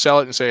 Or you could just sell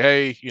it and say,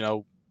 hey,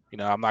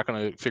 I'm not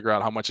going to figure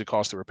out how much it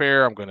costs to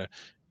repair. I'm going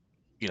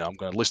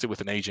to list it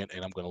with an agent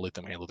and I'm going to let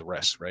them handle the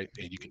rest, right?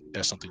 And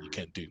that's something you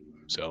can do.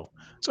 So,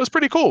 so it's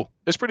pretty cool.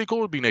 It's pretty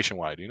cool to be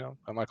nationwide.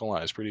 I'm not gonna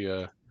lie, it's pretty,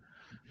 you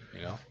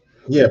know,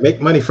 Yeah,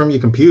 make money from your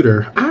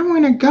computer. I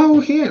want to go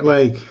here,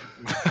 like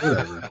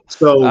whatever.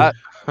 So I,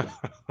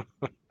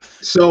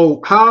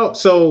 So how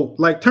so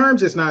like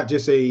terms is not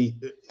just a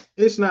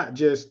it's not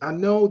just I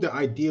know the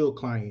ideal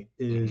client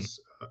Mhm, is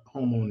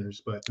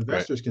homeowners, but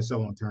right, investors can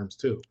sell on terms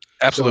too.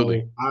 absolutely.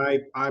 So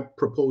I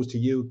propose to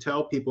you,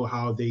 tell people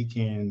how they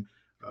can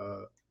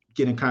uh,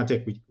 get in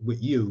contact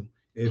with you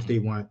if Mhm. they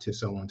want to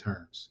sell on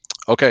terms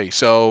Okay,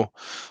 so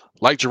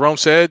like Jerome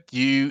said,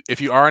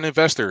 if you are an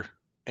investor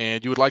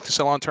and you would like to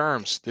sell on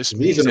terms, this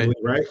means that reasonably,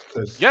 right?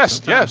 Because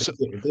yes, sometimes yes, they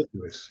get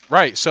ridiculous.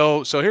 right.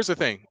 So here's the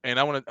thing, and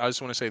I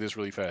just want to say this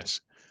really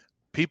fast.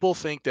 People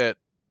think that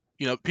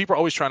people are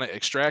always trying to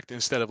extract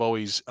instead of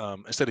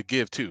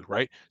give too,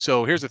 right?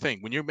 So here's the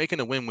thing: when you're making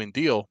a win-win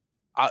deal,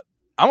 I,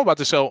 I'm about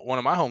to sell one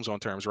of my homes on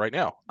terms right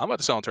now. I'm about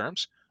to sell on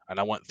terms, and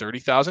I want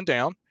 30,000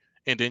 down,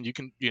 and then you're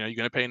going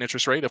to pay an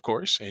interest rate, of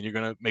course, and you're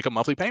going to make a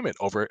monthly payment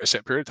over a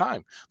set period of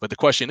time. But the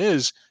question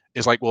is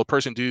like, will a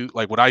person do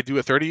like would I do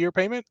a 30-year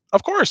payment?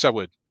 Of course I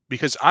would,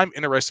 because I'm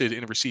interested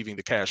in receiving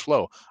the cash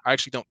flow. I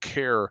actually don't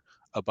care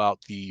about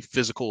the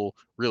physical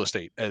real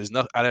estate. As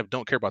not,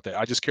 don't care about that.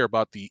 I just care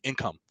about the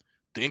income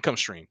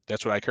stream.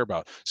 That's what I care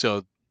about.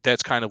 So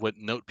that's kind of what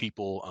note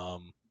people,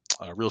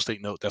 real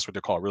estate note. That's what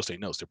they're called, real estate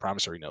notes. They're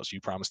promissory notes. You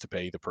promise to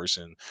pay the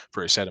person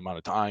for a set amount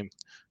of time.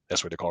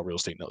 That's what they're called, real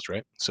estate notes,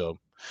 right? So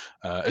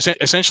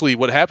essentially,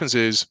 what happens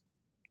is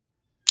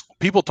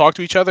people talk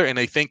to each other and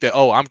they think that,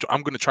 oh, I'm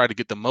going to try to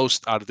get the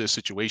most out of this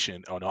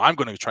situation. Oh no, I'm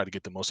going to try to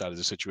get the most out of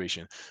this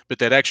situation. But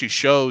that actually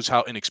shows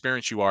how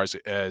inexperienced you are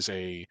as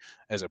a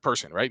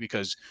person, right?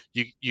 Because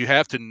you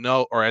have to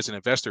know, or as an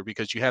investor,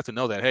 because you have to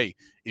know that, hey,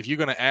 if you're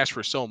going to ask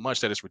for so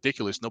much that it's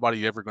ridiculous,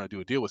 nobody ever going to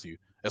do a deal with you.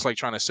 That's like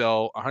trying to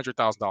sell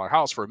 $100,000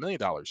 house for $1 million.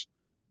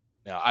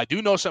 Now I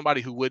do know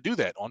somebody who would do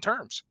that on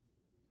terms,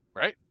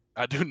 right?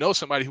 I do know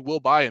somebody who will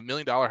buy $1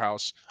 million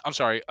house. I'm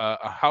sorry,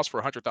 a house for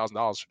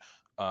 $100,000,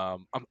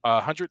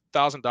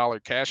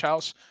 $100,000 cash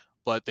house,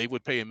 but they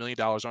would pay $1 million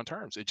on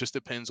terms. It just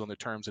depends on the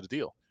terms of the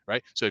deal,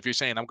 right? So if you're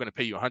saying I'm going to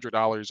pay you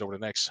 $100 over the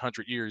next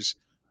 100 years,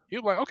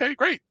 you're like, okay,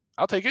 great,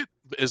 I'll take it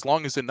as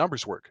long as the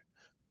numbers work.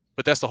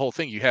 But that's the whole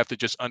thing. You have to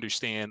just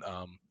understand.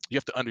 You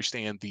have to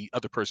understand the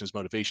other person's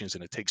motivations,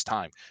 and it takes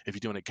time. If you're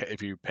doing it,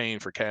 if you're paying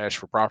for cash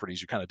for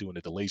properties, you're kind of doing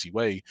it the lazy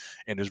way,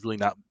 and there's really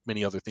not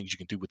many other things you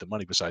can do with the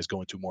money besides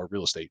going to more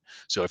real estate.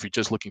 So if you're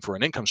just looking for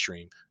an income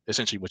stream,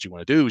 essentially what you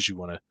want to do is you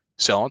want to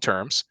sell on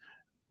terms,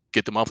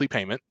 get the monthly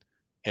payment,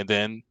 and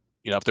then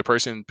if the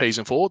person pays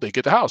in full, they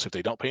get the house. If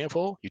they don't pay in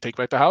full, you take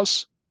back the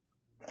house.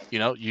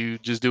 You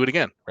just do it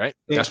again, right?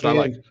 And, That's what I and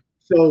like.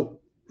 So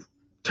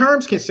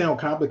terms can sound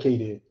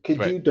complicated. Could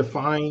Right. you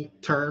define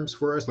terms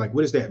for us? Like,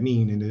 what does that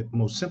mean in the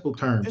most simple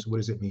terms? It What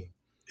does it mean?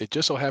 it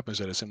just so happens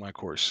that it's in my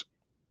course,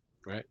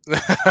 right?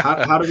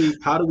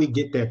 How do we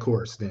get that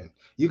course then?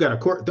 You got a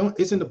course? Don't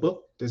Isn't the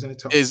book? Doesn't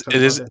it Is talk it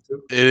about is that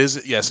too? it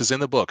is yes, it's in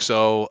the book.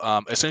 So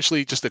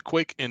essentially, just a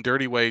quick and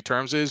dirty way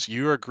terms is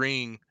you're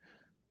agreeing.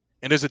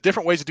 And there's a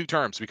different ways to do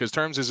terms because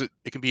terms is it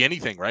can be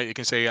anything, right? It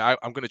can say I'm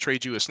going to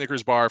trade you a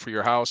Snickers bar for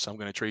your house. I'm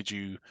going to trade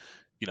you,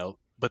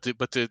 but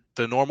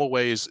the normal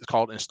way is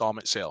called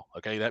installment sale.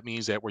 Okay, that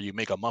means that where you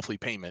make a monthly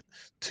payment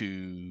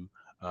to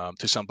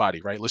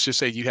somebody, right? Let's just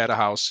say you had a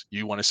house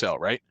you want to sell,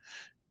 right?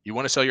 You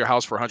want to sell your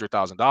house for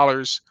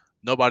 $100,000.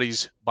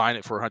 Nobody's buying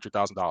it for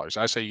 $100,000.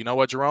 I say, you know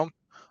what, Jerome?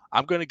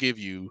 I'm going to give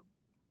you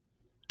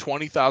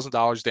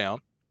 $20,000 down,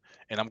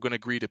 and I'm going to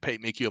agree to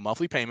make you a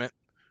monthly payment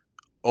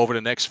over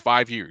the next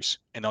 5 years.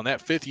 And on that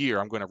fifth year,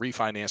 I'm going to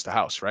refinance the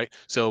house, right?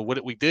 So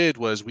what we did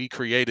was we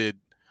created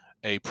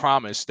a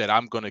promise that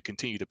I'm going to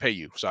continue to pay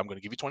you. So I'm going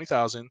to give you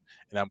 20,000,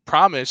 and I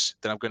promise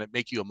that I'm going to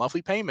make you a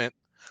monthly payment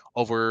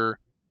over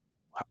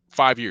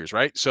 5 years,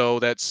 right? So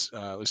that's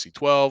let's see,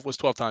 12. What's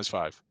 12 times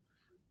five?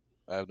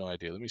 I have no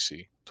idea. Let me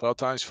see. 12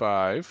 times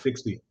five.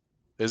 60.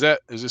 Is it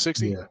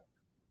 60? Yeah.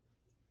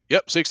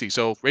 Yep, 60.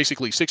 So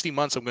basically 60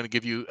 months I'm going to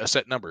give you a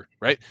set number,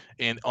 right?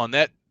 And on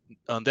that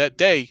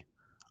day,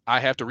 I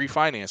have to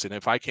refinance. And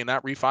if I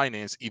cannot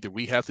refinance, either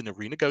we have to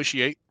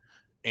renegotiate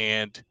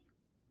and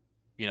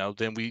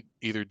then we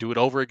either do it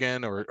over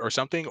again or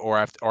something, or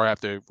I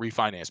have to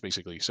refinance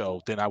basically.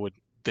 So then I would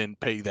then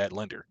pay that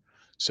lender.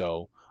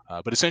 So,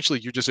 but essentially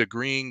you're just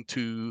agreeing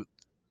to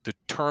the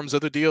terms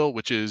of the deal,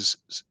 which is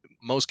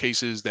most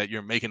cases that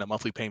you're making a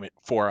monthly payment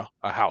for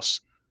a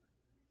house.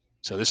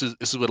 So this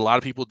is what a lot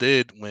of people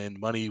did when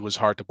money was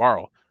hard to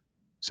borrow.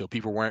 So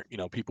people weren't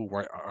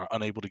are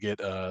unable to get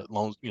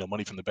loans,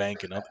 money from the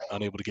bank, and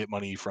unable to get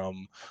money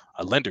from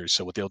lenders.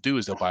 So what they'll do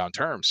is they'll buy on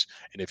terms.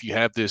 And if you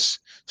have this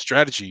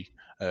strategy,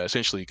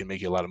 essentially, you can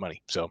make you a lot of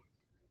money. So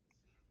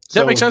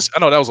that makes So sense. I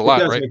know that was a it lot,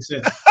 does right? make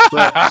sense.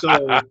 But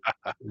so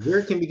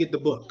where can we get the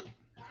book?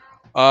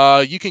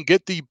 You can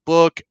get the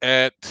book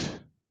at.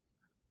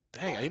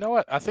 Dang, you know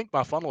what? I think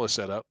my funnel is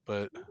set up,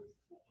 but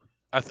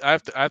I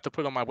have to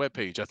put it on my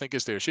webpage. I think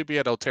it's there. It should be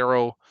at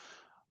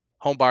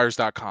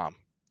OteroHomebuyers.com.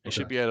 It Okay.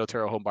 should be at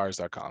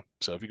OteroHomebuyers.com.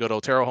 So if you go to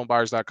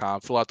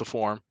OteroHomebuyers.com, fill out the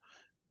form,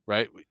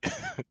 right?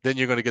 Then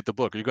you're going to get the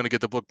book. You're going to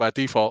get the book by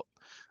default.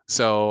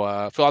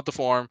 So fill out the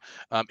form.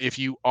 If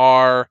you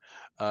are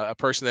a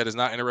person that is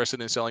not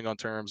interested in selling on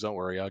terms, don't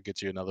worry. I'll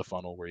get you another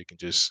funnel where you can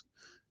just,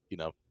 you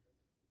know,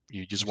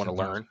 you just want to Sell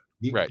the house.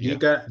 learn. Right. Do you Yeah.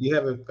 got? Do you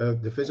have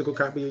the physical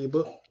copy of your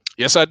book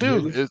Yes, I near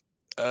do. you?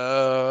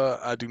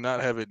 I do not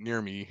have it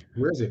near me.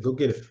 Where is it? Go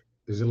get it.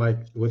 Is it like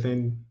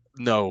within?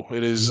 No,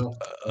 it is. No.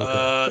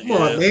 Okay. Come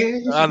on, Yeah.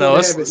 man. You I should be able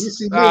know. to have it. You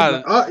see me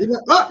like,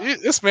 oh,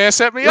 This man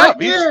set me right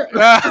up. He's. there.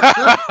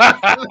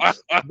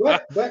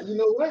 But you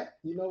know what?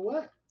 You know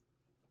what?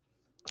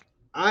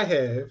 I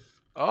have.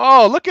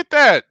 Oh, look at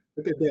that.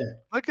 Look at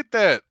that. Look at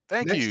that.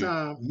 Thank Next you.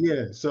 time,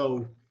 yeah.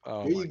 So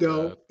Oh there my you God.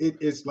 go.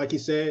 It's like you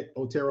said,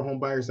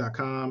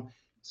 OteroHomebuyers.com.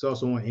 It's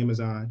also on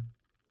Amazon.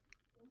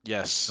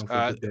 Yes. Don't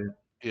forget that.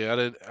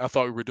 Yeah, I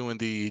thought we were doing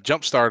the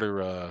jump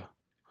starter.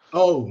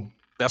 Oh,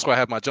 That's why I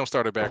have my jump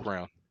starter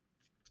background.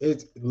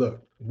 it's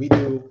look, we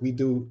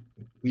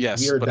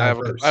Yes, are but I have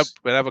diverse.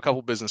 but I have a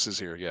couple businesses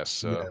here. Yes.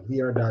 So Yeah,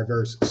 we are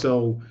diverse.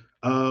 So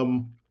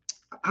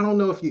I don't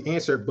know if you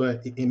answered,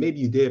 but and maybe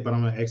you did, but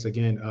I'm gonna ask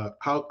again.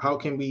 How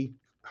can we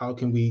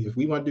if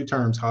we want to do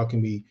terms, how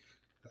can we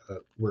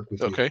work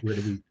with you? okay. Where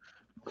do we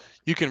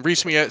You can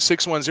reach me at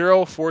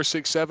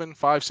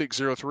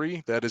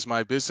 610-467-5603. That is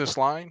my business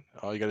line.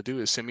 All you got to do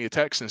is send me a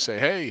text and say,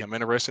 "Hey, I'm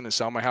interested in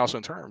selling my house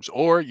on terms."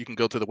 Or you can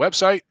go to the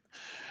website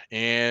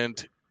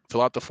and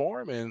fill out the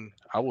form, and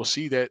I will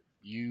see that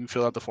you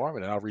fill out the form,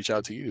 and I'll reach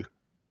out to you.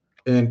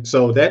 and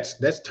so that's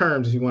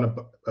terms if you want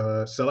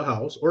to sell a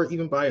house or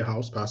even buy a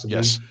house possibly.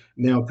 Yes.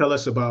 Now tell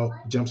us about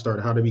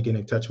Jumpstarter. How do we get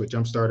in touch with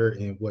Jumpstarter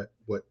and what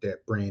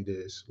that brand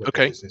is, what that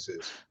Okay. business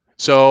is?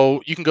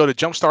 So you can go to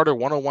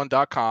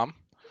jumpstarter101.com.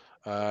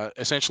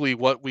 Essentially,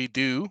 what we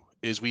do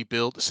is we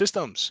build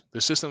systems,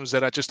 the systems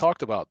that I just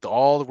talked about,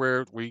 all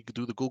where we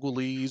do the Google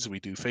leads, we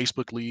do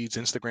Facebook leads,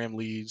 Instagram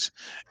leads,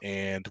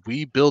 and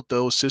we build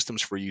those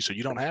systems for you so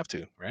you don't have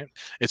to, right?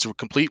 It's a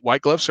complete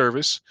white glove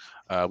service.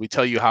 We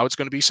tell you how it's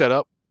going to be set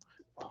up.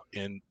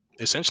 And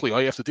essentially, all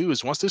you have to do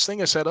is once this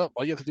thing is set up,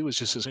 all you have to do is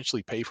just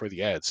essentially pay for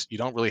the ads. You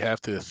don't really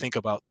have to think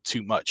about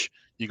too much.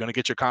 You're going to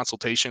get your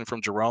consultation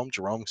from Jerome.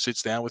 Jerome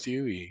sits down with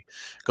you. He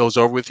goes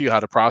over with you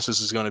how the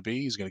process is going to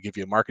be. He's going to give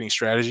you a marketing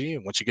strategy.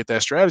 And once you get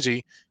that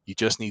strategy, you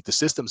just need the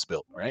systems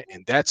built, right?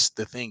 And that's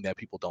the thing that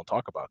people don't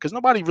talk about because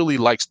nobody really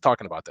likes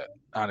talking about that.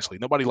 Honestly,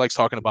 nobody likes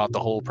talking about the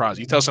whole process.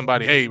 You tell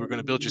somebody, hey, we're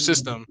going to build your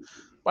system.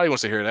 Nobody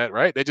wants to hear that,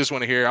 right? They just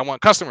want to hear, I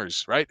want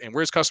customers, right? And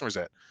where's customers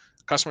at?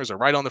 Customers are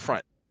right on the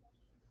front.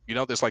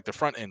 There's like the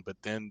front end, but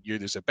then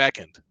there's a back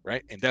end,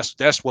 right? And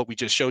that's what we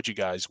just showed you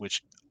guys,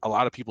 which a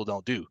lot of people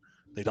don't do.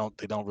 they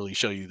don't really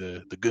show you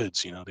the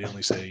goods. They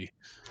only say you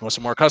want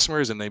some more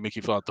customers, and they make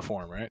you fill out the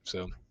form, right?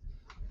 So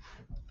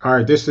All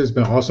right, this has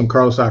been awesome,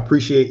 Carlos. I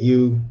appreciate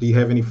you. Do you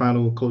have any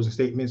final closing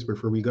statements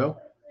before we go?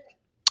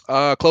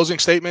 closing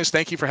statements.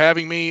 Thank you for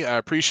having me. I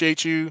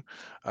appreciate you.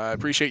 I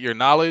appreciate your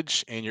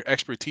knowledge and your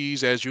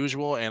expertise as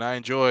usual, and I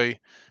enjoy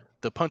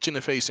the punch in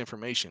the face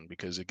information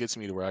because it gets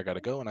me to where I got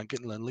to go, and I'm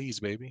getting the leads,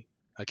 baby.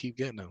 I keep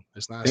getting them.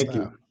 It's Thank nonstop.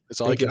 you.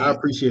 It's all I Thank you. can I eat.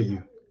 appreciate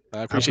you. I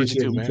I appreciate you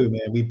appreciate too, you man. too,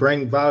 man. We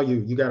bring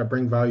value. You got to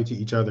bring value to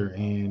each other,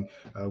 and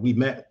we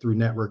met through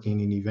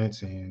networking and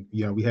events, and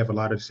we have a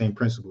lot of the same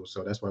principles,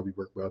 so that's why we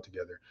work well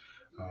together.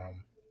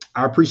 Um,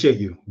 I appreciate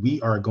you.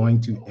 We are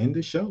going to end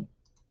the show.